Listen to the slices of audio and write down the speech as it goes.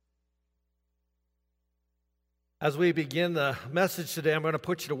As we begin the message today, I'm going to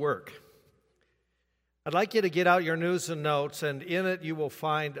put you to work. I'd like you to get out your news and notes, and in it you will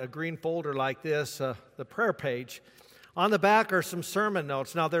find a green folder like this, the prayer page. On the back are some sermon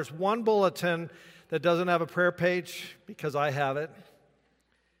notes. Now, there's one bulletin that doesn't have a prayer page because I have it.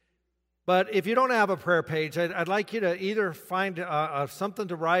 But if you don't have a prayer page, I'd like you to either find something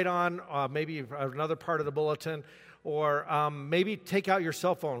to write on, maybe another part of the bulletin, or maybe take out your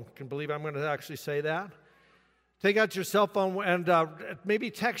cell phone. Can you believe I'm going to actually say that? Take out your cell phone and maybe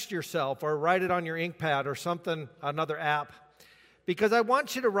text yourself or write it on your InkPad or something, another app. Because I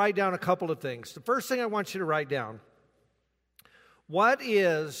want you to write down a couple of things. The first thing I want you to write down, what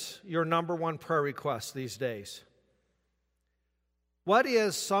is your number one prayer request these days? What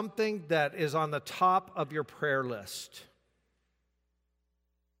is something that is on the top of your prayer list?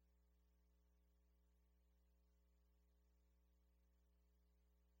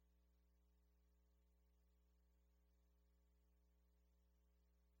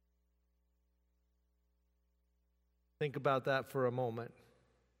 Think about that for a moment.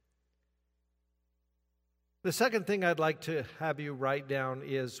 The second thing I'd like to have you write down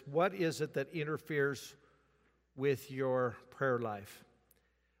is, what is it that interferes with your prayer life?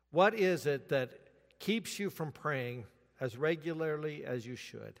 What is it that keeps you from praying as regularly as you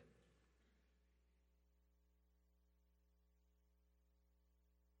should?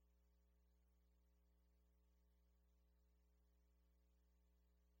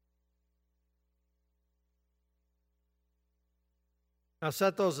 Now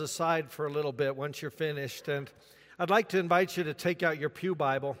set those aside for a little bit once you're finished, and I'd like to invite you to take out your pew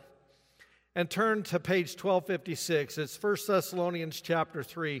Bible and turn to page 1256. It's 1 Thessalonians chapter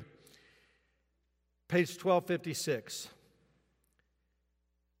 3, page 1256.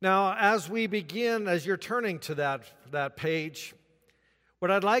 Now, as we begin, as you're turning to that page,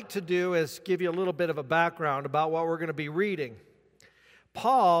 what I'd like to do is give you a little bit of a background about what we're going to be reading.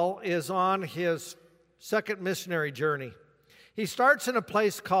 Paul is on his second missionary journey. He starts in a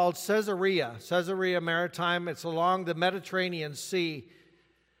place called Caesarea Maritime. It's along the Mediterranean Sea.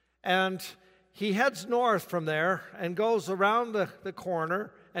 And he heads north from there and goes around the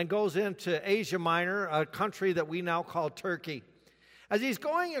corner and goes into Asia Minor, a country that we now call Turkey. As he's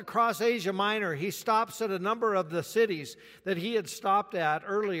going across Asia Minor, he stops at a number of the cities that he had stopped at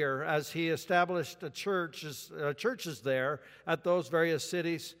earlier as he established churches there at those various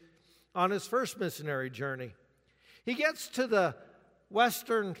cities on his first missionary journey. He gets to the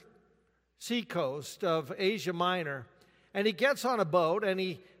western seacoast of Asia Minor, and he gets on a boat, and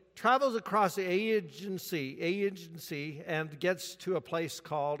he travels across the Aegean Sea, and gets to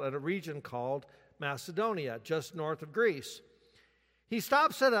a region called Macedonia, just north of Greece. He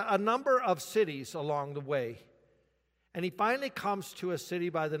stops at a number of cities along the way, and he finally comes to a city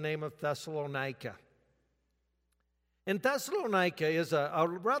by the name of Thessalonica. And Thessalonica is a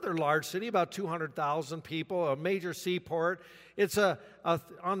rather large city, about 200,000 people, a major seaport. It's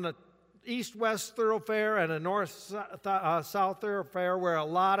on the east-west thoroughfare and a north-south thoroughfare where a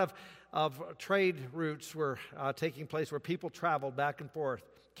lot of trade routes were taking place, where people traveled back and forth,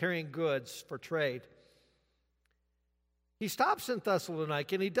 carrying goods for trade. He stops in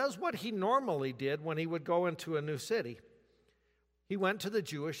Thessalonica, and he does what he normally did when he would go into a new city. He went to the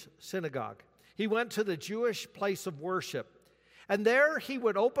Jewish synagogue. He went to the Jewish place of worship. And there he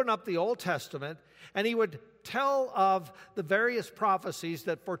would open up the Old Testament, and he would tell of the various prophecies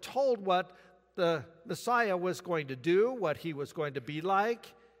that foretold what the Messiah was going to do, what he was going to be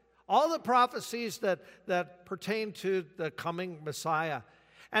like, all the prophecies that pertain to the coming Messiah.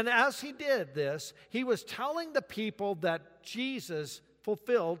 And as he did this, he was telling the people that Jesus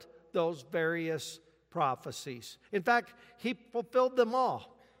fulfilled those various prophecies. In fact, he fulfilled them all.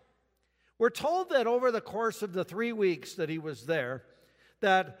 We're told that over the course of the 3 weeks that he was there,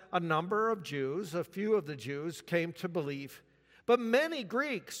 that a number of Jews, a few of the Jews, came to believe. But many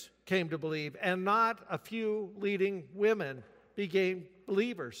Greeks came to believe, and not a few leading women became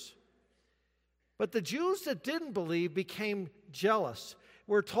believers. But the Jews that didn't believe became jealous.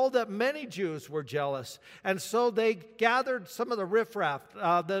 We're told that many Jews were jealous, and so they gathered some of the riffraff,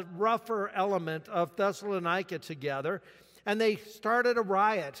 the rougher element of Thessalonica together, and they started a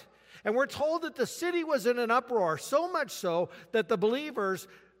riot. And we're told that the city was in an uproar, so much so that the believers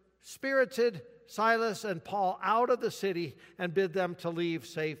spirited Silas and Paul out of the city and bid them to leave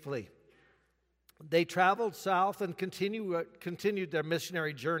safely. They traveled south and continued their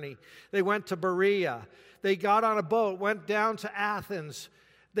missionary journey. They went to Berea. They got on a boat, went down to Athens.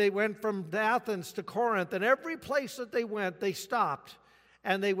 They went from Athens to Corinth, and every place that they went, they stopped,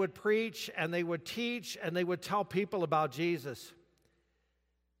 and they would preach, and they would teach, and they would tell people about Jesus.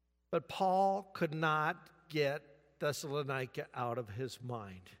 But Paul could not get Thessalonica out of his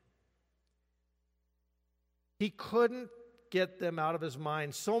mind. He couldn't get them out of his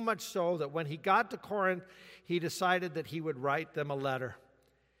mind, so much so that when he got to Corinth, he decided that he would write them a letter.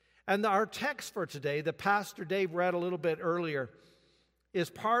 And our text for today, that Pastor Dave read a little bit earlier, is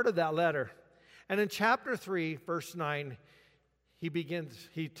part of that letter. And in chapter 3, verse 9,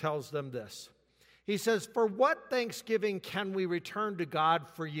 he tells them this. He says, "For what thanksgiving can we return to God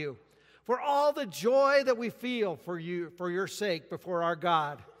for you? For all the joy that we feel for you, for your sake before our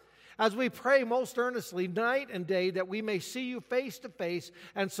God, as we pray most earnestly night and day that we may see you face to face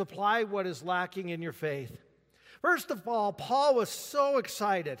and supply what is lacking in your faith." First of all, Paul was so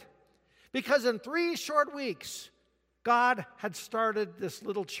excited because in 3 short weeks, God had started this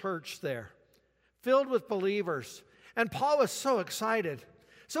little church there, filled with believers. And Paul was so excited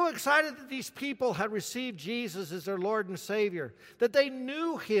that these people had received Jesus as their Lord and Savior, that they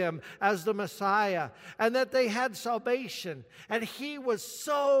knew him as the Messiah, and that they had salvation. And he was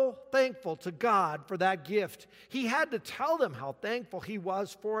so thankful to God for that gift. He had to tell them how thankful he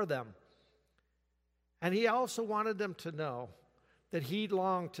was for them. And he also wanted them to know that he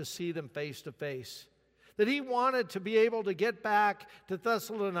longed to see them face to face, that he wanted to be able to get back to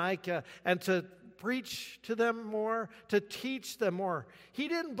Thessalonica and to preach to them more, to teach them more. He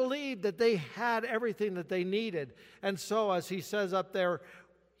didn't believe that they had everything that they needed. And so, as he says up there,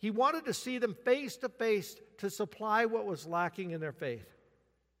 he wanted to see them face to face to supply what was lacking in their faith,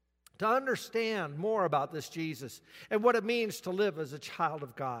 to understand more about this Jesus and what it means to live as a child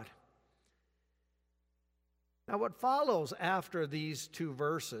of God. Now, what follows after these 2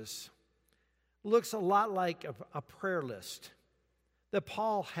 verses looks a lot like a prayer list that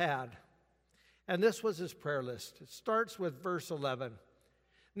Paul had. And this was his prayer list. It starts with verse 11.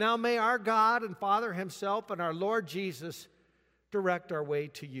 "Now may our God and Father himself and our Lord Jesus direct our way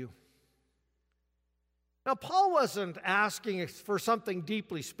to you." Now, Paul wasn't asking for something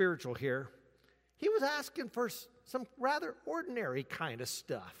deeply spiritual here. He was asking for some rather ordinary kind of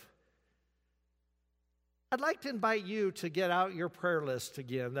stuff. I'd like to invite you to get out your prayer list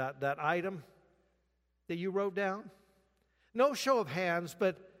again, that item that you wrote down. No show of hands,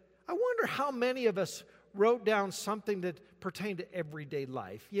 but I wonder how many of us wrote down something that pertained to everyday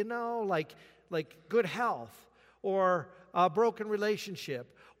life. You know, like good health, or a broken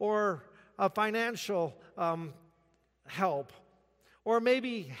relationship, or a financial help, or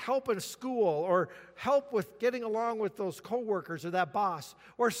maybe help in school, or help with getting along with those coworkers or that boss,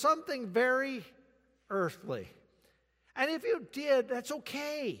 or something very earthly. And if you did, that's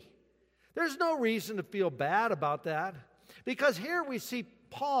okay. There's no reason to feel bad about that, because here we see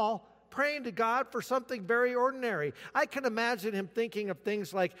Paul praying to God for something very ordinary. I can imagine him thinking of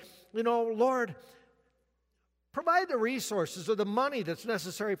things like, Lord, provide the resources or the money that's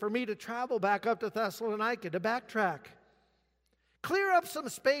necessary for me to travel back up to Thessalonica, to backtrack. Clear up some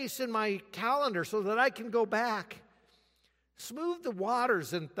space in my calendar so that I can go back. Smooth the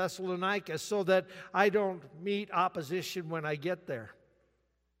waters in Thessalonica so that I don't meet opposition when I get there.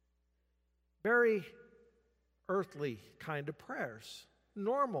 Very earthly kind of prayers.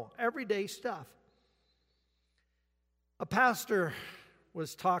 Normal, everyday stuff. A pastor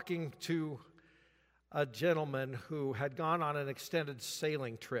was talking to a gentleman who had gone on an extended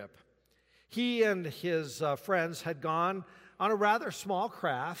sailing trip. He and his friends had gone on a rather small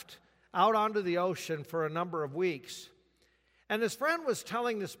craft out onto the ocean for a number of weeks. And his friend was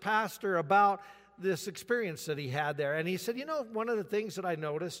telling this pastor about this experience that he had there. And he said, one of the things that I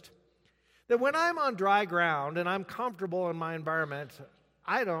noticed, that when I'm on dry ground and I'm comfortable in my environment,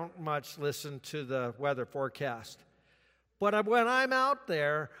 I don't much listen to the weather forecast. But when I'm out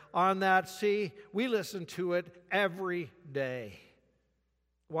there on that sea, we listen to it every day.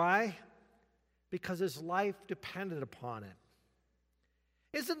 Why? Because his life depended upon it.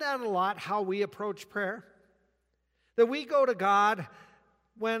 Isn't that a lot how we approach prayer? That we go to God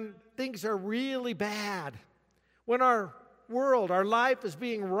when things are really bad, when our world, our life is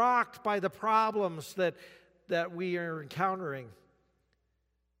being rocked by the problems that we are encountering.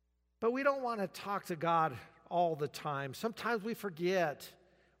 But we don't want to talk to God all the time. Sometimes we forget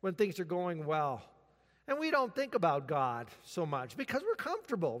when things are going well. And we don't think about God so much because we're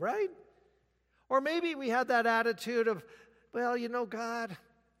comfortable, right? Or maybe we have that attitude of, God,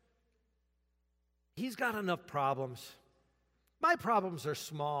 He's got enough problems. My problems are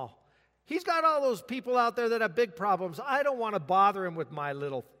small. He's got all those people out there that have big problems. I don't want to bother him with my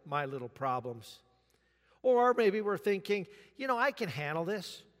little problems. Or maybe we're thinking, I can handle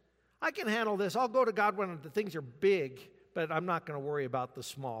this. I'll go to God when the things are big, but I'm not going to worry about the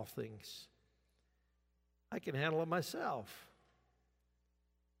small things. I can handle it myself.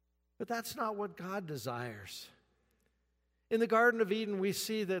 But that's not what God desires. In the Garden of Eden, we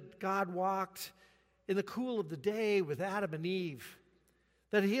see that God walked in the cool of the day with Adam and Eve,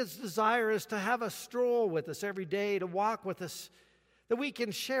 that his desire is to have us stroll with us every day, to walk with us, that we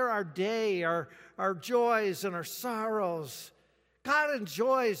can share our day, our joys and our sorrows. God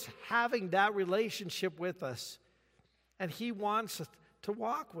enjoys having that relationship with us, and he wants to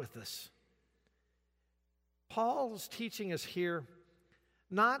walk with us. Paul is teaching us here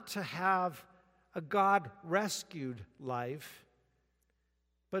not to have a God-rescued life,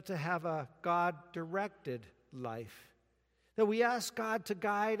 but to have a God-directed life. That we ask God to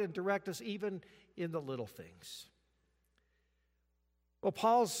guide and direct us even in the little things. Well,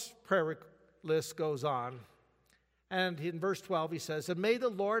 Paul's prayer list goes on, and in verse 12 he says, "And may the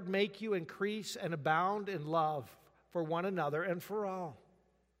Lord make you increase and abound in love for one another and for all."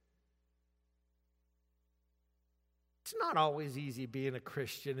 It's not always easy being a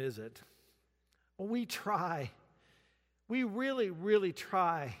Christian, is it? Well, we try. We really, really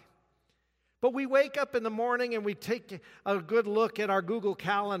try. But we wake up in the morning and we take a good look at our Google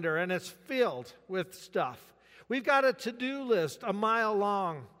Calendar, and it's filled with stuff. We've got a to-do list a mile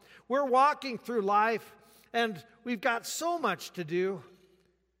long. We're walking through life, and we've got so much to do.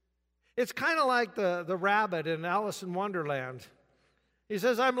 It's kind of like the rabbit in Alice in Wonderland. He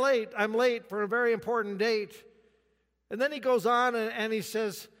says, I'm late for a very important date. And then he goes on and he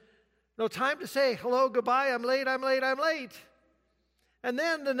says, no time to say hello, goodbye, I'm late. And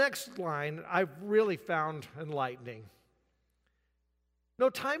then the next line I've really found enlightening. No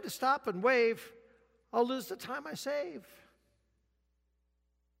time to stop and wave, I'll lose the time I save.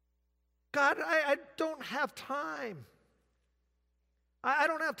 God, I don't have time. I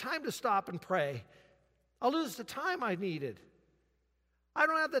don't have time to stop and pray. I'll lose the time I needed. I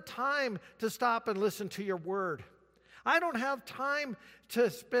don't have the time to stop and listen to your word. I don't have time to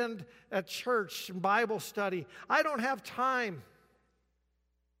spend at church and Bible study. I don't have time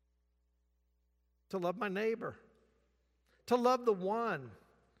to love my neighbor, to love the one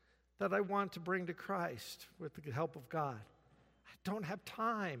that I want to bring to Christ with the help of God. I don't have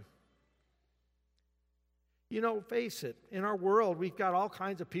time. You know, face it, in our world, we've got all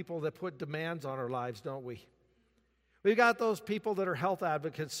kinds of people that put demands on our lives, don't we? We've got those people that are health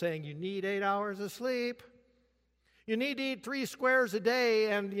advocates saying, you need 8 hours of sleep. You need to eat 3 squares a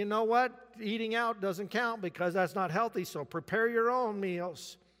day, and you know what? Eating out doesn't count because that's not healthy, so prepare your own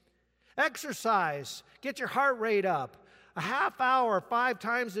meals. Exercise. Get your heart rate up. A half hour 5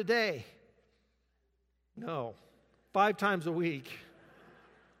 times a day. No, 5 times a week.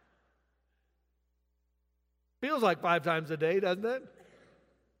 Feels like 5 times a day, doesn't it?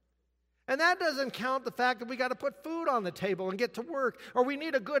 And that doesn't count the fact that we got to put food on the table and get to work, or we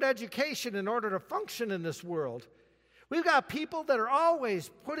need a good education in order to function in this world. We've got people that are always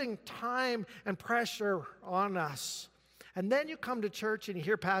putting time and pressure on us. And then you come to church and you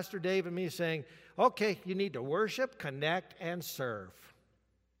hear Pastor Dave and me saying, okay, you need to worship, connect, and serve.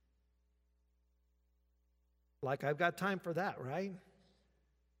 Like I've got time for that, right?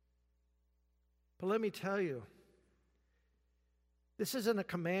 But let me tell you, this isn't a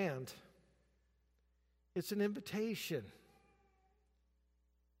command. It's an invitation.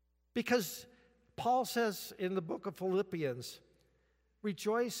 Because Paul says in the book of Philippians,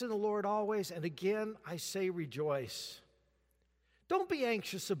 rejoice in the Lord always, and again I say rejoice. Don't be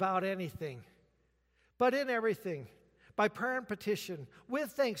anxious about anything, but in everything, by prayer and petition,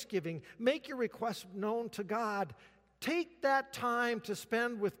 with thanksgiving, make your requests known to God. Take that time to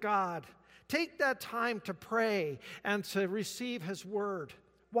spend with God. Take that time to pray and to receive His word.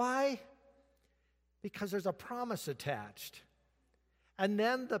 Why? Because there's a promise attached. And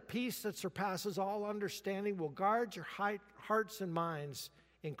then the peace that surpasses all understanding will guard your hearts and minds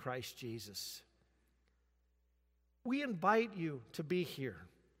in Christ Jesus. We invite you to be here,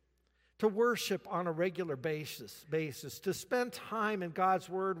 to worship on a regular basis, to spend time in God's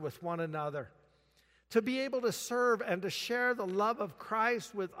word with one another, to be able to serve and to share the love of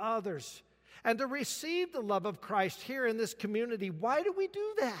Christ with others, and to receive the love of Christ here in this community. Why do we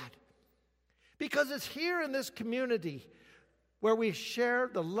do that? Because it's here in this community where we share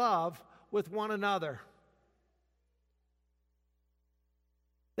the love with one another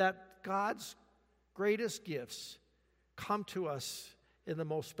that God's greatest gifts come to us in the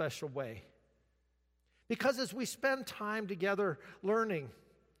most special way. Because as we spend time together learning,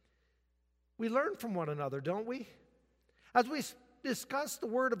 we learn from one another, don't we? As we discuss the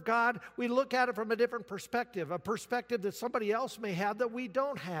Word of God, we look at it from a different perspective, a perspective that somebody else may have that we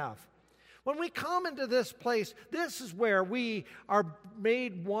don't have. When we come into this place, this is where we are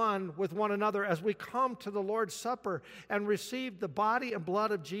made one with one another as we come to the Lord's Supper and receive the body and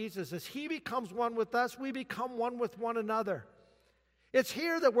blood of Jesus. As He becomes one with us, we become one with one another. It's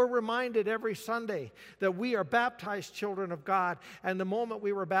here that we're reminded every Sunday that we are baptized children of God, and the moment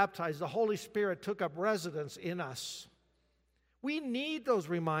we were baptized, the Holy Spirit took up residence in us. We need those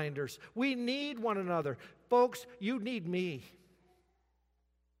reminders. We need one another. Folks, you need me.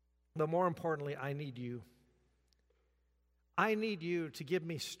 But more importantly, I need you. I need you to give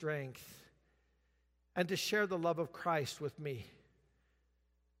me strength and to share the love of Christ with me.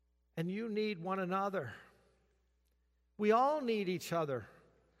 And you need one another. We all need each other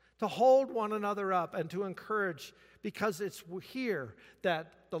to hold one another up and to encourage, because it's here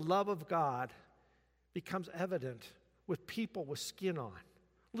that the love of God becomes evident with people with skin on,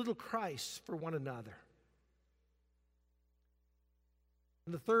 little Christs for one another.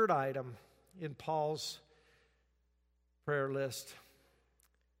 And the third item in Paul's prayer list,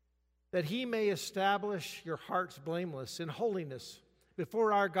 that He may establish your hearts blameless in holiness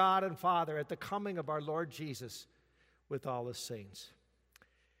before our God and Father at the coming of our Lord Jesus with all His saints.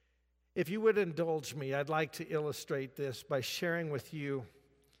 If you would indulge me, I'd like to illustrate this by sharing with you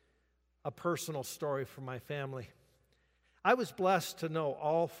a personal story from my family. I was blessed to know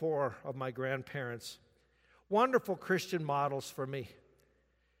all four of my grandparents, wonderful Christian models for me.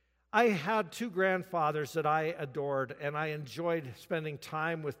 I had two grandfathers that I adored, and I enjoyed spending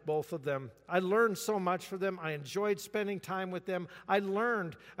time with both of them. I learned so much from them. I enjoyed spending time with them. I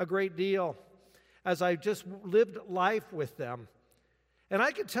learned a great deal as I just lived life with them. And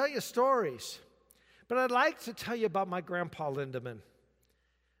I could tell you stories, but I'd like to tell you about my Grandpa Lindemann.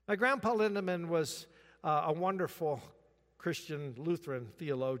 My Grandpa Lindemann was a wonderful Christian Lutheran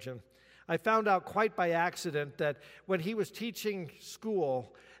theologian. I found out quite by accident that when he was teaching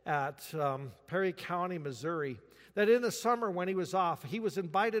school at Perry County, Missouri, that in the summer when he was off, he was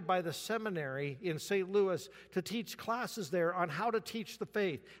invited by the seminary in St. Louis to teach classes there on how to teach the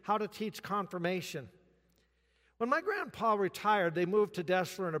faith, how to teach confirmation. When my grandpa retired, they moved to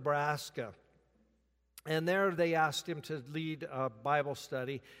Dessler, Nebraska, and there they asked him to lead a Bible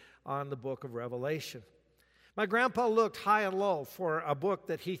study on the book of Revelation. My grandpa looked high and low for a book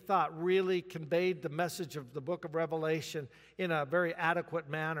that he thought really conveyed the message of the book of Revelation in a very adequate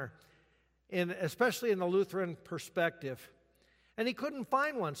manner, especially in the Lutheran perspective. And he couldn't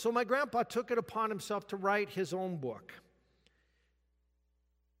find one, so my grandpa took it upon himself to write his own book.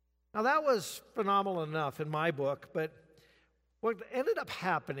 Now that was phenomenal enough in my book, but what ended up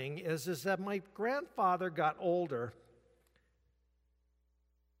happening is that my grandfather got older.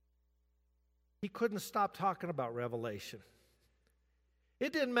 He couldn't stop talking about Revelation.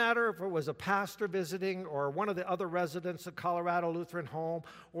 It didn't matter if it was a pastor visiting or one of the other residents of Colorado Lutheran Home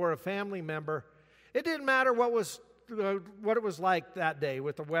or a family member. It didn't matter what it was like that day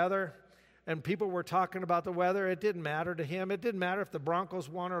with the weather, and people were talking about the weather. It didn't matter to him. It didn't matter if the Broncos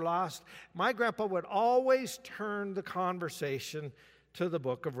won or lost. My grandpa would always turn the conversation to the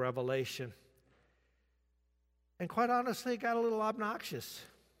book of Revelation. And quite honestly, it got a little obnoxious.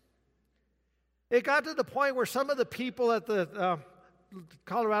 It got to the point where some of the people at the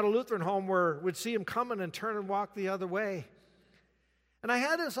Colorado Lutheran Home would see him coming and turn and walk the other way. And I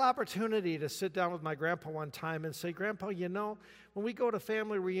had this opportunity to sit down with my grandpa one time and say, Grandpa, you know, when we go to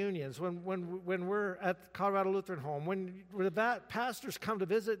family reunions, when we're at Colorado Lutheran Home, when the pastors come to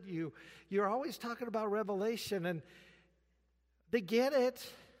visit you, you're always talking about Revelation, and they get it.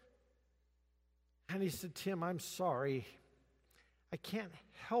 And he said, Tim, I'm sorry. I can't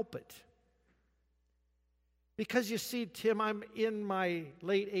help it. Because you see, Tim, I'm in my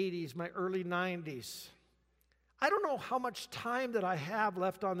late 80s, my early 90s. I don't know how much time that I have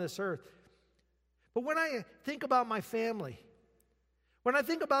left on this earth. But when I think about my family, when I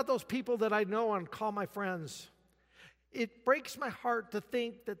think about those people that I know and call my friends, it breaks my heart to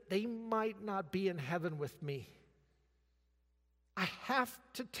think that they might not be in heaven with me. I have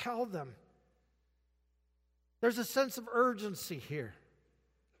to tell them. There's a sense of urgency here.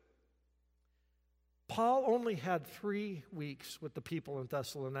 Paul only had 3 weeks with the people in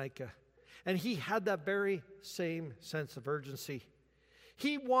Thessalonica, and he had that very same sense of urgency.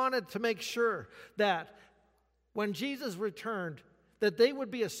 He wanted to make sure that when Jesus returned, that they would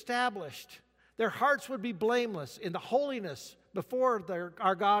be established, their hearts would be blameless in the holiness before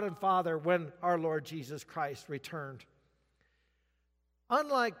our God and Father when our Lord Jesus Christ returned.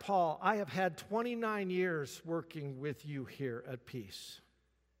 Unlike Paul, I have had 29 years working with you here at Peace.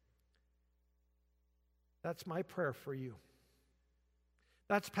 That's my prayer for you.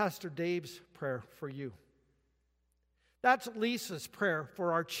 That's Pastor Dave's prayer for you. That's Lisa's prayer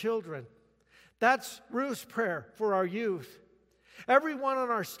for our children That's Ruth's prayer for our youth. Everyone on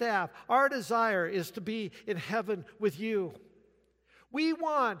our staff, our desire is to be in heaven with you. We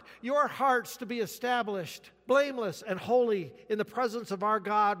want your hearts to be established, blameless and holy in the presence of our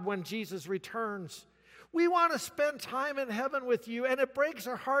God when Jesus returns. We want to spend time in heaven with you, and it breaks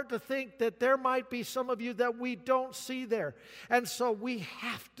our heart to think that there might be some of you that we don't see there. And so we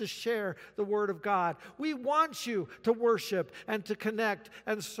have to share the Word of God. We want you to worship and to connect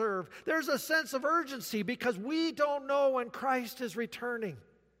and serve. There's a sense of urgency because we don't know when Christ is returning.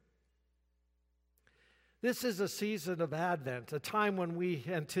 This is a season of Advent, a time when we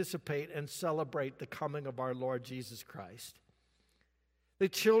anticipate and celebrate the coming of our Lord Jesus Christ. The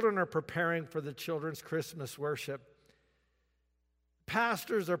children are preparing for the children's Christmas worship.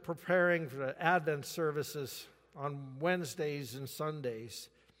 Pastors are preparing for the Advent services on Wednesdays and Sundays.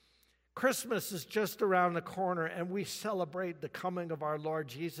 Christmas is just around the corner, and we celebrate the coming of our Lord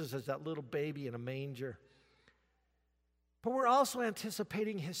Jesus as that little baby in a manger. But we're also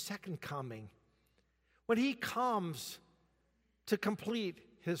anticipating his second coming, when he comes to complete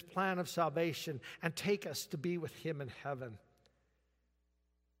his plan of salvation and take us to be with him in heaven.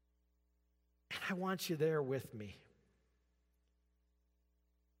 And I want you there with me.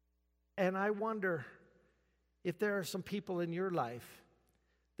 And I wonder if there are some people in your life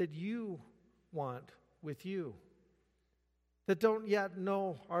that you want with you that don't yet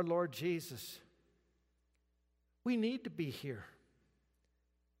know our Lord Jesus. We need to be here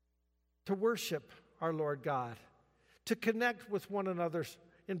to worship our Lord God, to connect with one another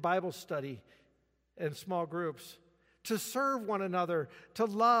in Bible study and small groups, to serve one another, to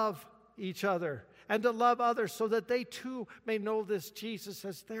love each other, and to love others so that they too may know this Jesus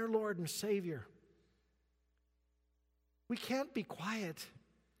as their Lord and Savior. We can't be quiet.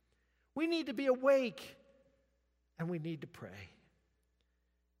 We need to be awake, and we need to pray.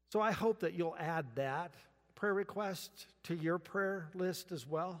 So I hope that you'll add that prayer request to your prayer list as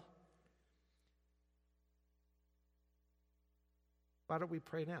well. Why don't we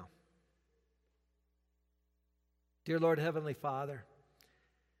pray now? Dear Lord, Heavenly Father,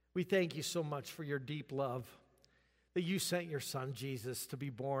 we thank you so much for your deep love, that you sent your Son Jesus to be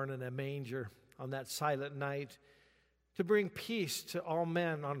born in a manger on that silent night, to bring peace to all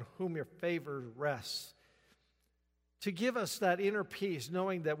men on whom your favor rests, to give us that inner peace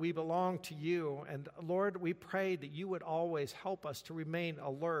knowing that we belong to you. And Lord, we pray that you would always help us to remain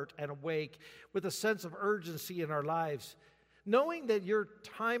alert and awake with a sense of urgency in our lives, knowing that your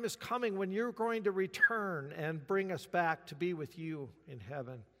time is coming when you're going to return and bring us back to be with you in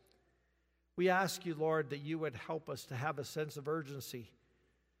heaven. We ask you, Lord, that you would help us to have a sense of urgency,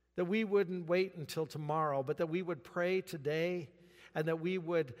 that we wouldn't wait until tomorrow, but that we would pray today and that we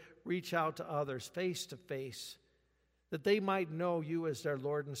would reach out to others face to face, that they might know you as their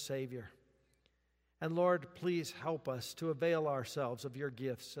Lord and Savior. And Lord, please help us to avail ourselves of your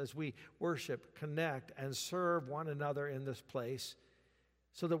gifts as we worship, connect, and serve one another in this place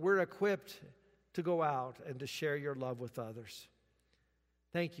so that we're equipped to go out and to share your love with others.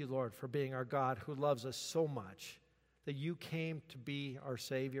 Thank you, Lord, for being our God who loves us so much that you came to be our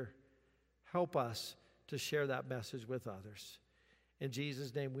Savior. Help us to share that message with others. In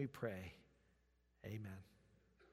Jesus' name we pray. Amen.